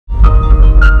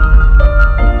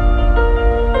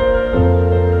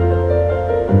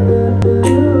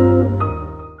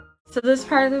This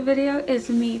part of the video is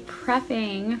me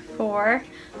prepping for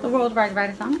the Worldwide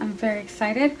Writeathon. I'm very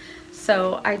excited.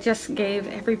 So I just gave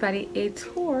everybody a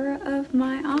tour of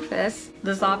my office.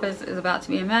 This office is about to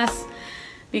be a mess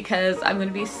because I'm going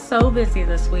to be so busy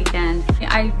this weekend.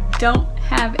 I don't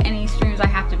have any streams I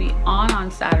have to be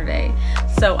on Saturday.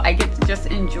 So I get to just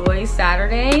enjoy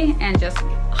Saturday and just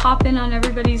hop in on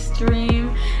everybody's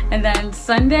stream. And then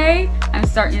Sunday, I'm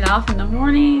starting it off in the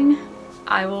morning.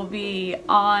 I will be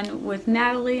on with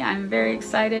Natalie. I'm very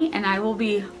excited, and I will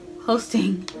be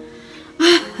hosting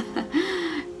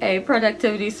a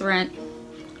productivity sprint.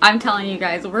 I'm telling you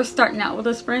guys, we're starting out with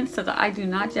a sprint so that I do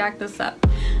not jack this up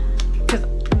because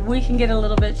we can get a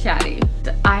little bit chatty.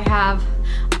 I have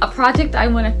a project I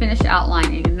want to finish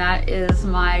outlining, and that is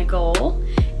my goal,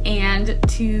 and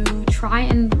to try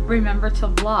and remember to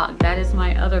vlog. That is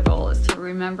my other goal, is to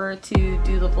remember to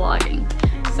do the vlogging.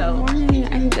 So morning,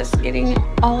 I'm just getting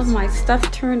all of my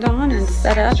stuff turned on and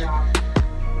set up.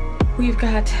 We've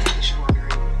got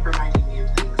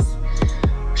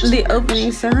the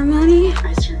opening ceremony.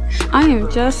 I am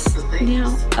just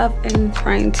now up and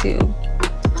trying to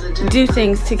do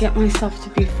things to get myself to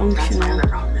be functional.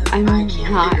 I'm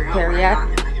not there yet.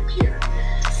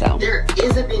 So there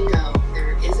is a bingo.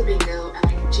 There is a bingo, and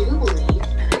I do believe,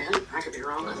 and again, I could be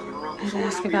wrong. I've been wrong. I'd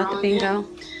ask about the bingo.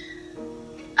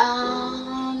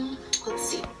 Let's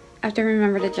see. I have to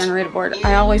remember to generate a board.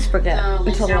 I always forget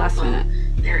until the last minute.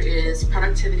 There is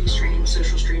productivity stream,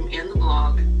 social stream, and the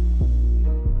blog.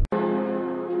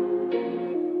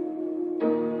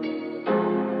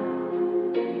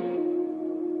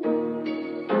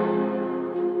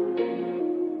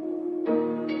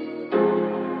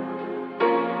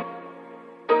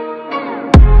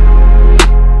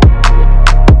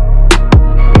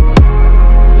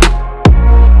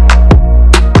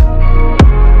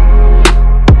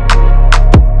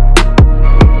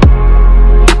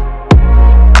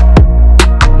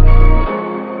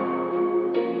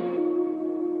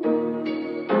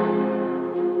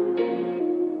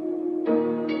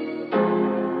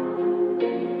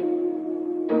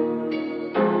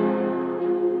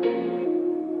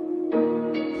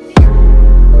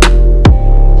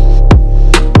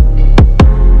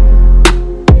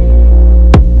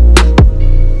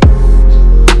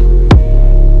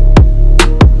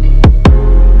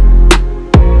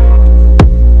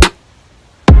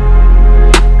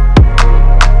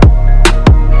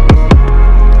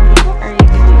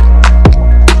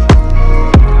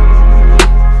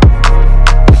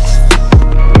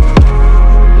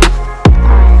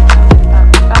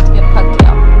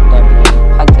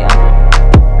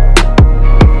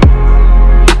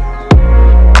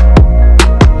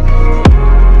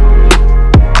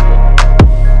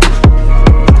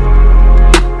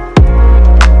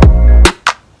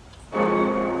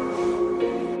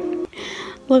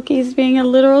 Loki's being a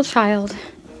literal child.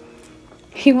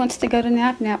 He wants to go to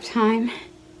nap time.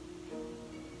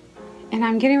 And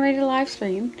I'm getting ready to live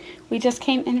stream. We just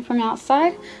came in from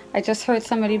outside. I just heard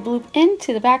somebody bloop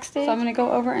into the backstage. So I'm gonna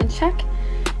go over and check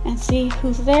and see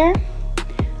who's there.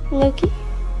 Loki,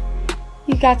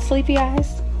 you got sleepy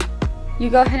eyes. You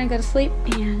go ahead and go to sleep,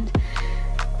 and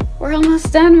we're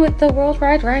almost done with the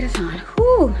Worldwide Writeathon.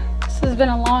 Whew, this has been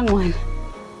a long one.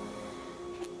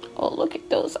 Oh, look at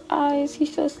those eyes.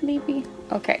 He's so sleepy.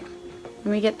 Okay, let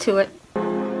me get to it.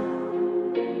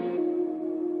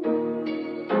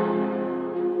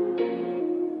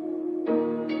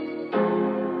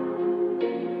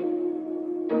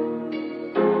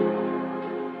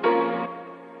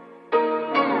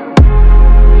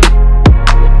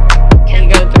 Can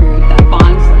go through that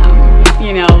bonds them,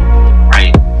 you know.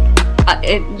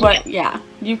 Right. Yeah.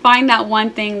 You find that one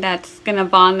thing that's gonna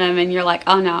bond them, and you're like,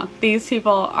 oh no, these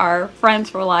people are friends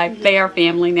for life. They are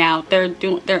family now. They're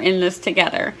in this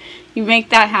together. You make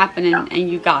that happen,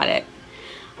 and you got it.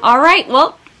 All right,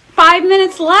 well, 5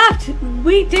 minutes left.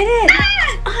 We did it.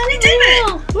 We did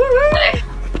it. Woo-hoo.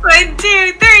 1,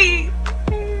 2, 3.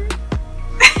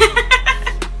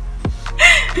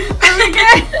 Are we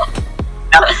good?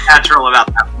 That was natural about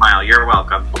that smile. You're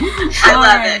welcome. I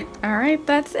love it. All right,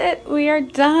 that's it. We are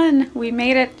done. We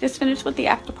made it. Just finished with the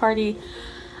after party.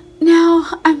 Now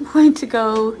I'm going to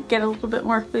go get a little bit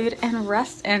more food and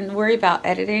rest and worry about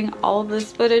editing all of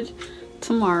this footage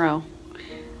tomorrow.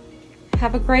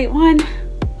 Have a great one.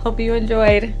 Hope you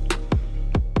enjoyed.